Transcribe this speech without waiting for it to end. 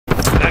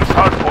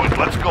hard point,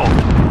 let's go.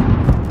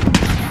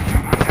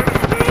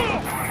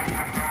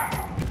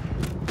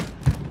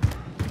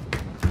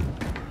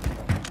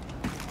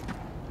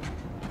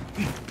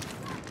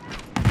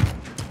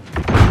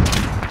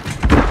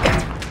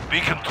 We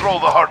control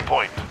the hard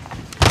point.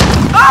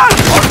 Hard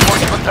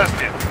point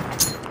contested.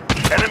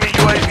 Enemy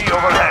UAV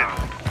overhead.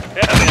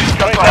 Enemy's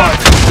got the hard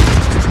point.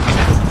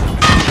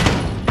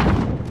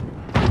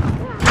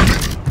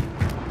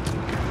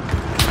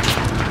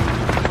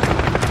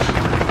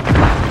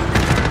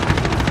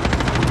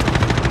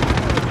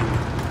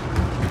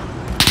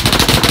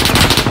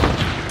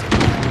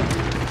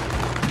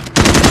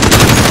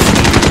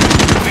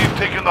 We've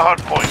taken the hard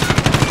point.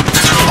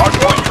 Hard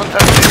point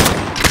contested.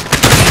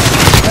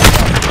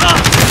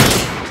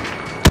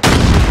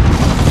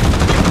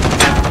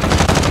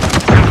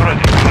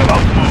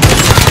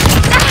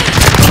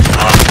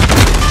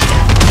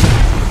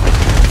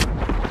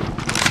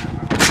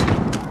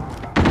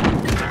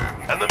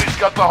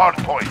 Got the hard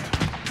point.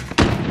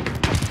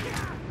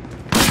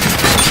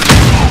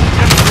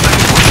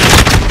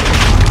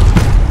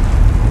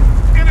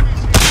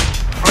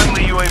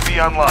 Friendly UAV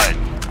online.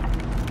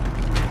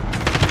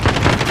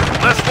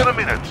 Less than a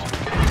minute.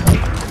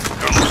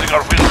 You're losing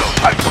our window.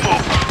 Time to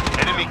move.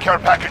 Enemy care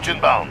package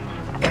inbound.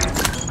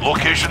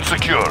 Location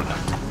secured.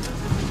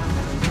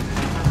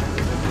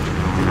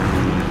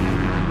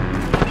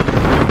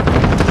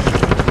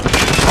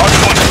 Hard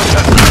point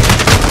contested.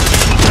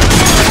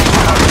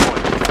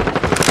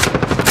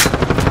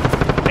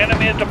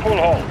 Enemy at the pool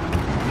hall.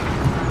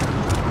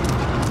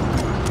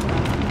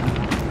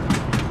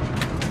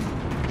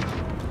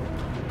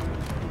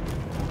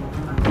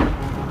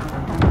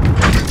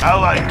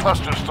 Allied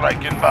cluster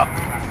strike inbound.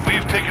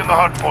 We've taken the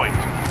hard point.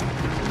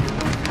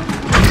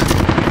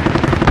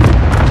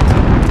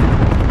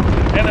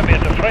 Enemy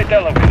at the freight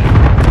elevator.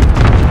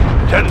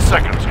 10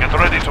 seconds. Get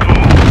ready to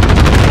move.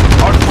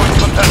 Hard point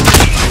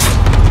contested.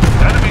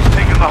 Enemy's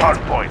taken the hard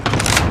point.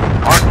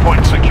 Hard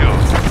point secured.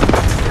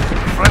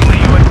 Friendly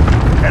UAV.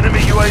 Enemy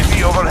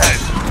UAV overhead.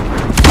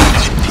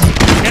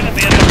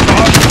 Enemy at the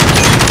hard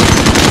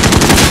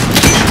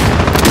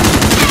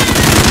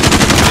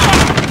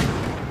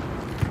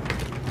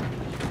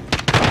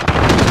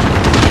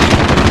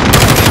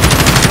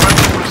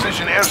Friendly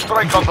precision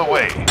airstrike on the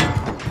way.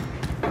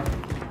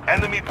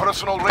 Enemy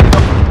personal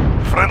radar.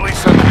 Friendly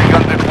sentry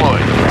gun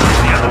deployed.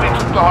 The enemy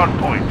took the hard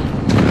point.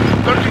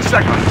 30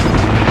 seconds.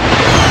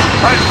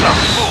 Time's up.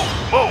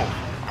 Move.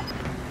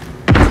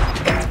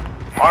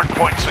 Hard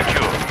point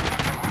secured.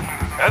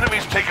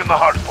 Enemy's taken the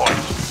hard point.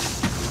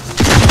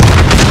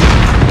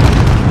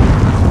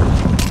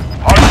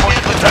 Hard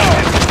point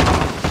protected.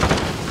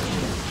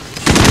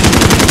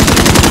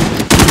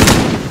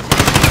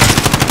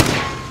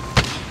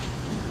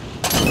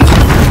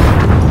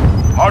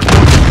 Hard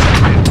point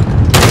protected.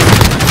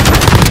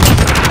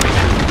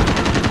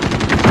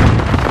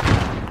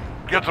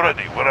 Get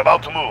ready, we're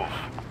about to move.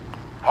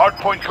 Hard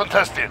point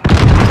contested.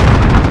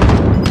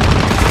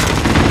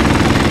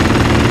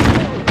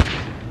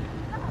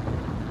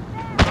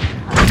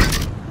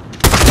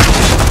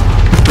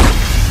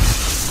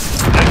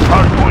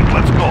 Hard point,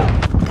 let's go.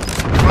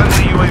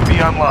 Friendly UAV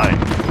online.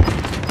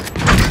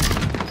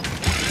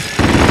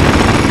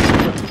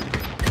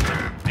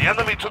 The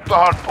enemy took the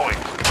hard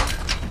point.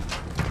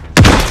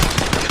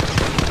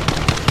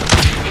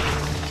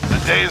 The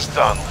day is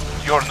done.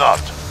 You're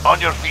not. On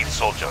your feet,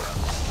 soldier.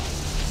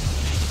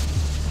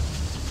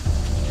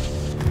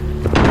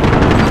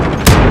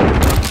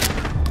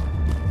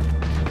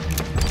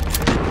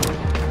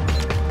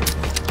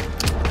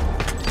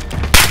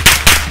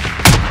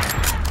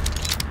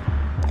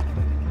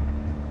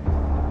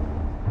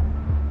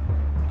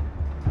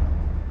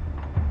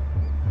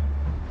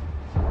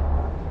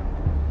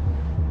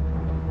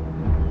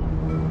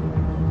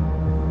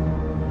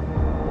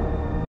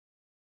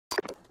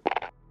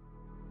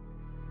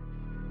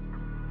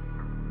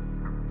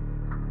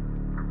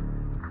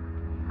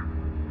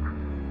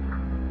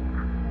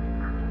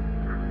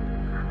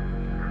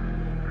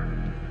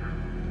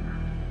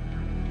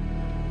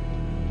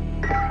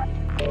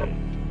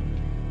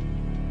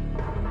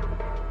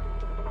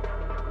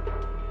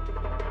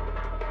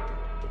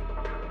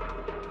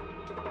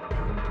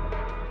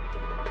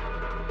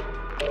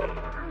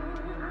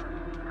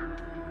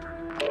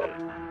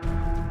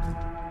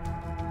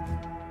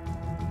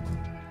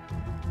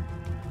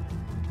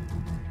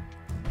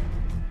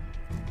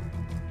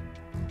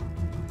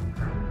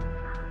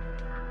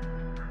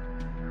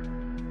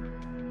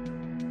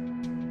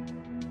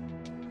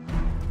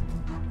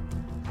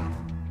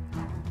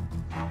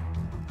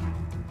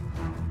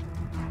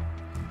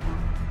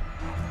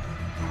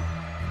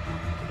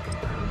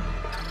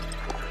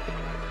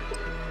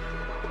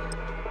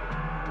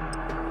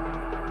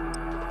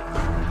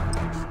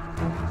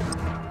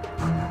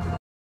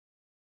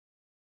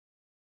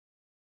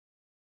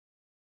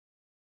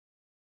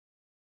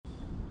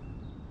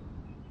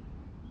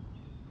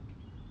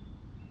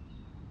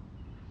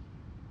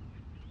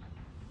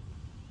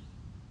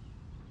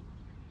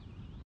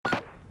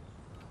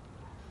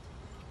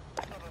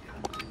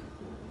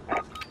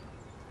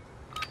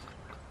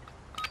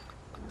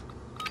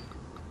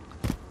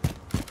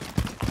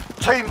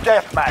 Team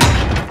deathmatch.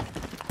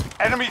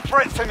 Enemy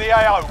threats in the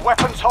AO.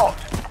 Weapons hot.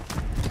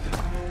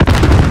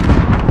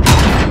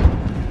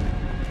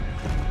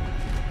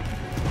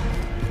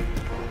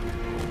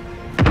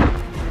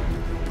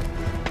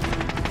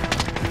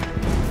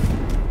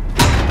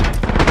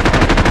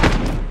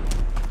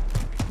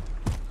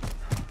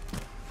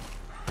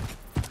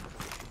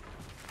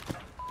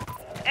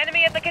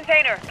 Enemy at the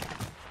container.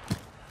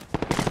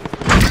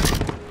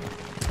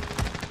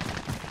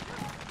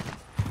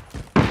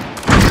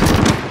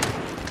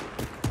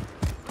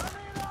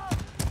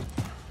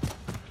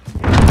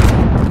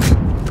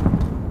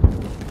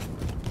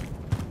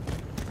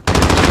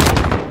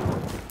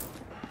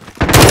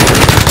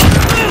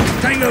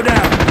 Tango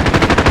down.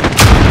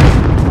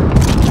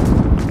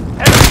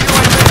 Enemy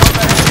UAV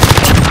overhead.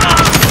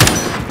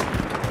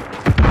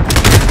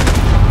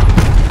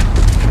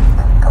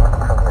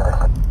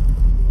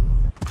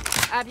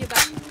 Have you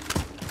back?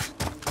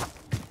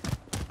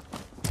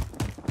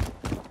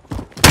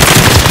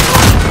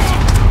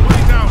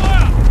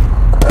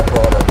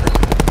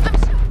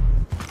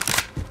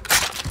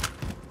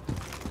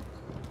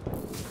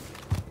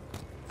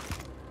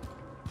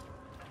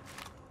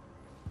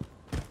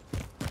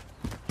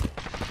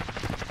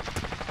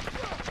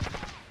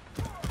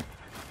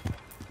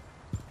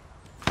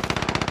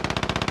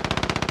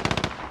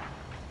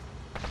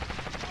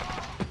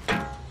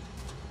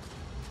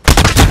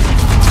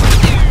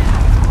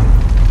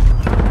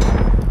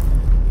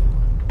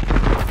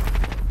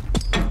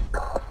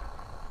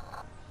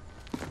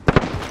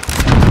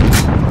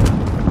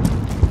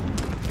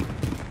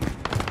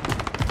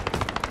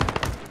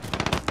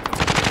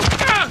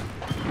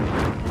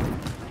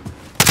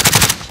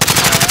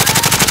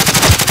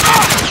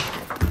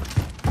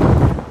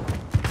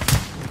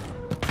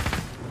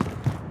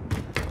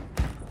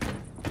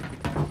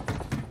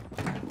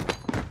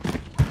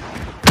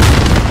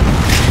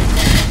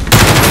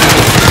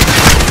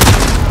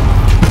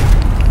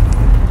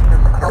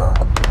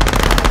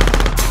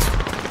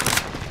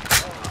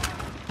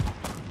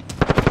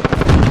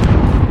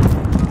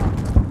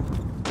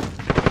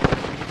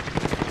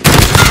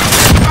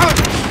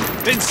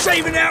 Been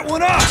saving that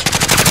one up!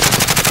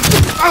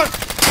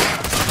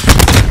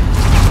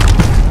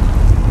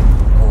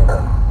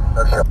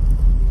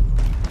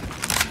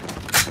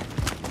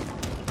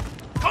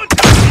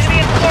 Enemy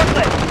at the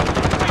forklift.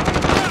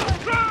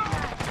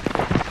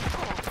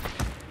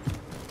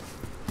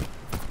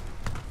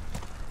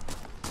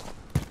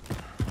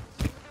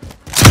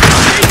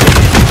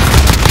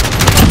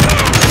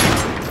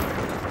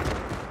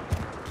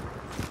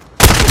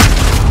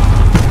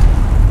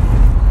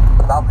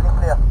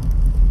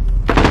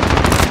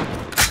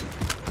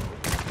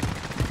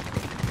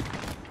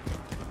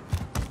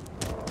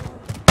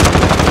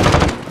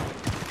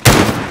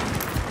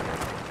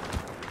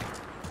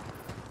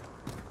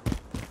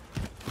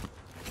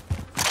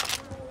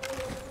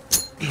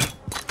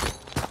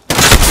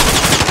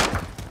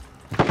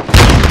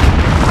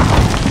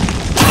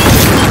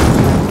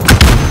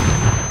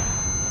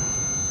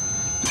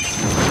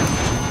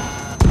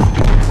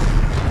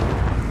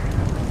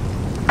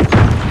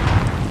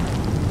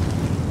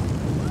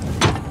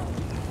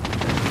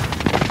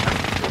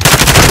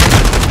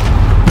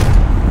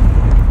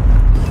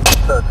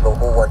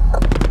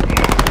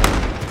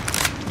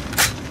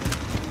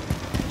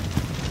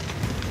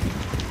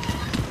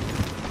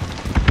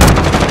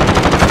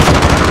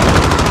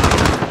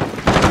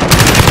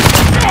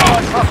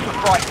 Cluster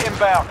strike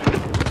inbound.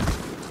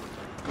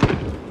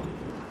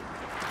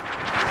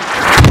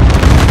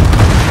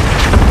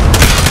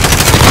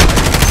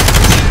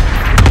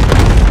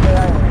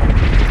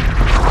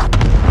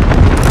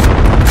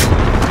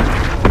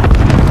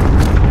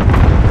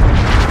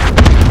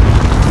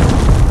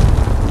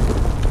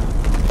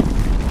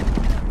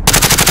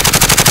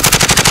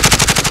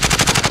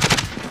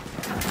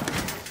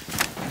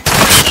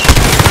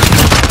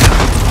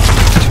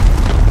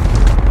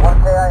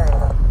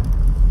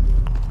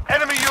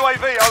 Enemy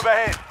UAV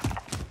overhead.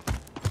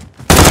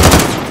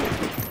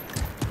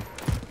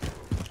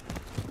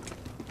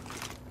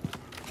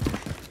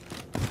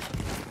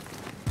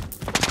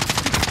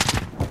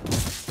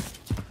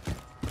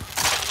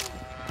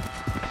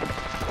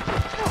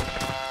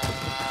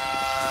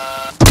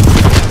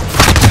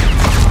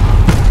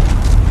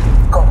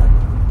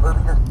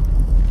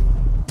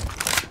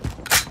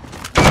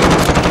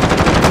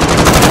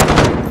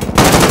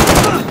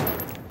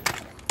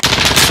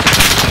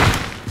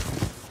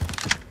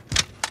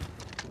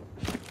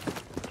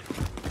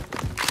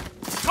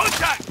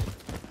 Contact!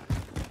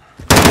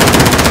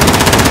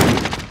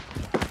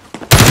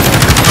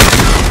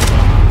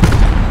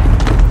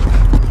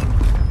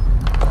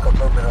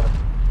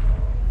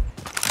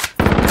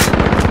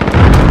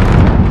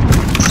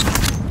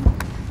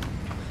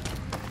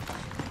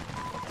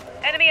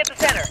 Enemy at the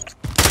center.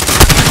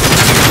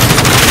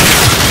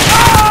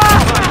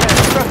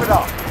 Strip it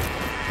up.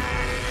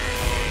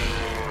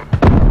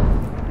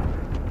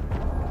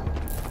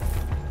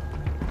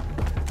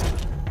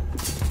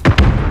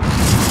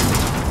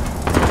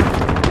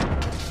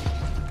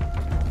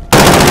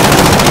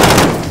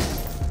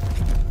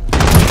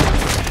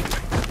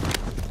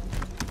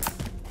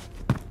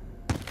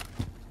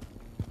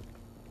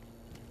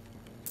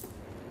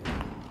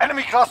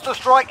 Cluster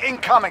strike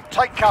incoming.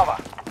 Take cover.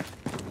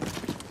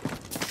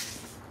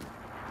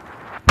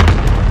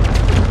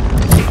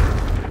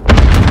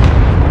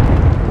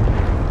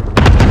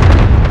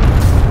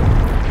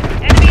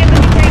 Enemy in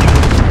the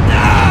container.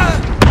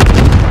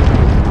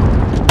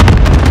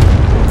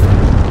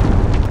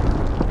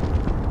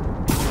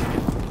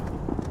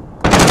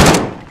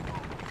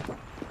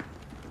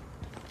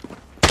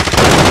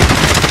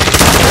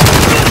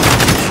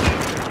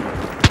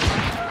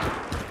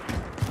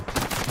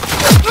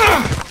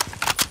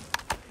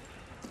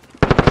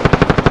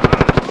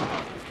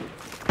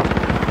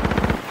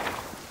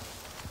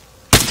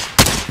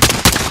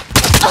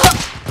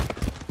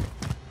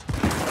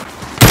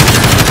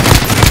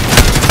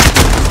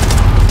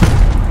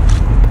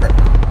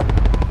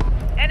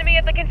 Enemy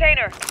at the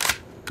container.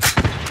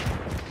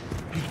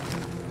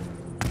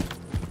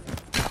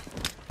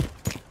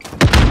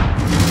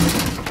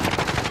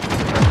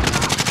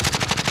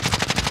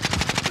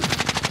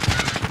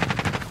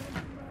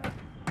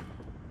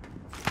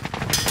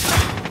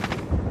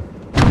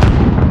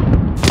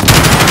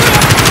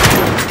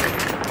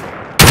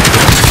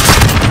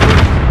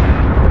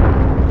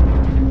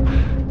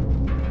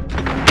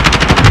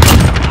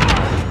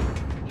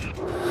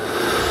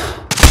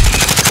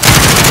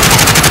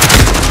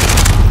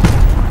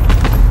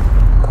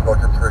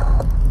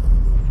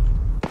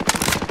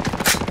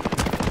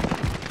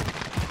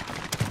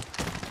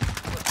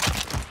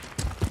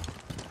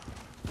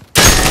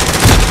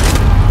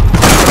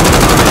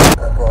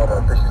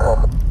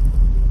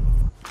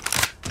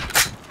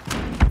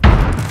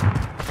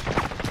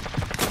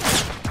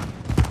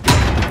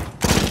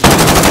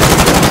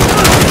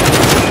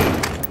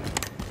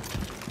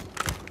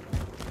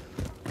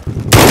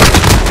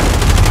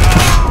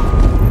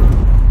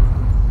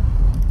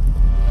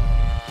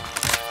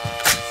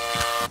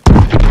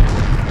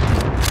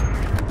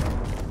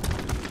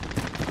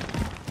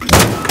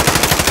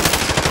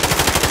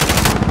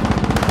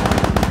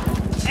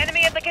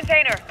 Enemy at the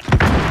container.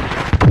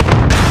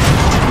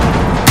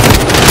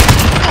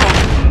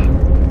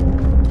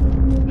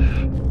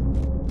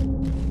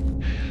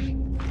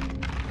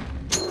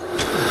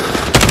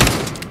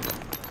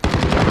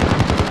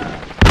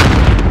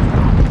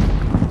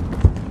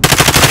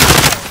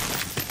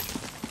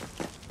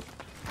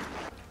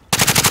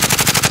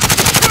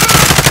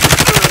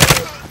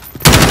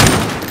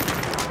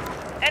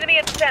 Enemy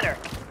at the center.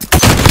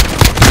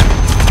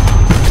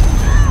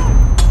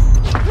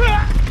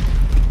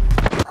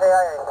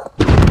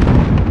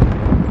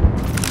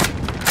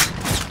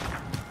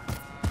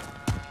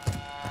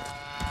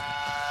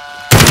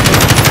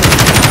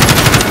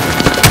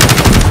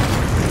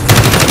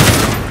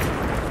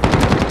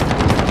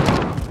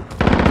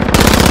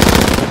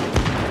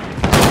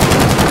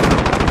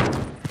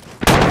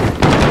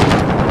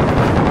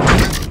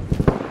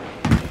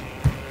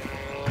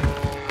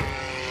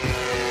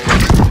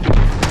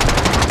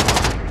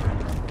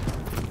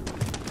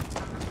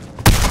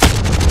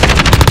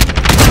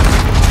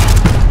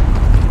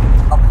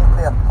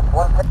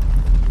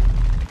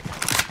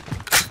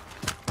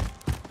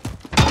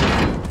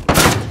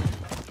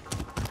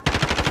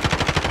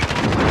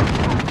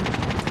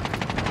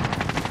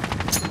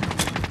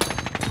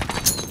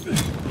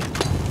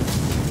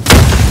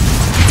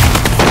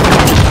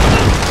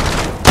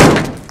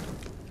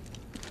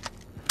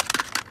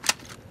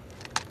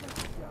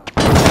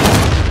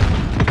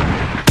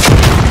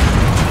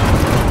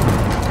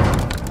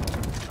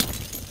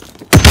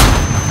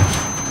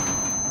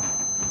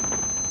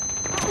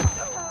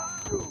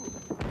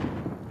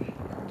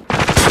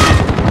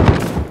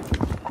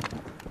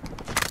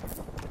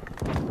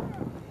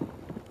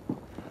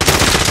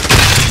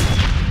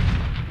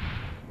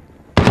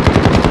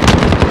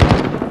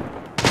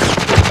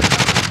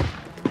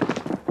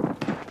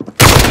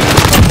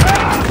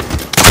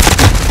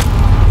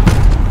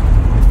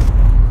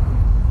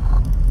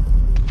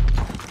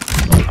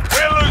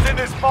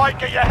 Fight,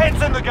 get your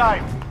heads in the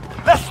game.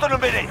 Less than a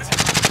minute.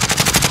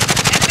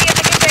 Enemy at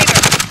the container.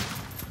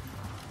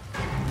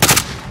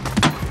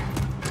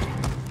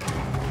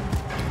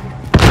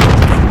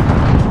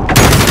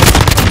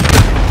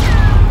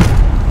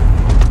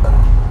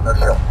 No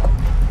shot.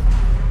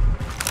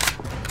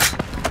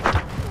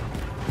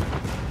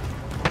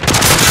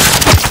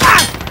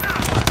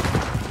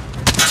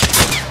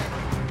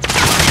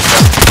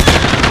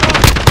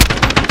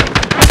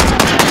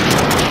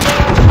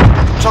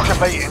 Took a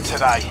beating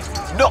today.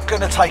 Not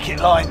gonna take it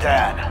lying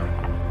down.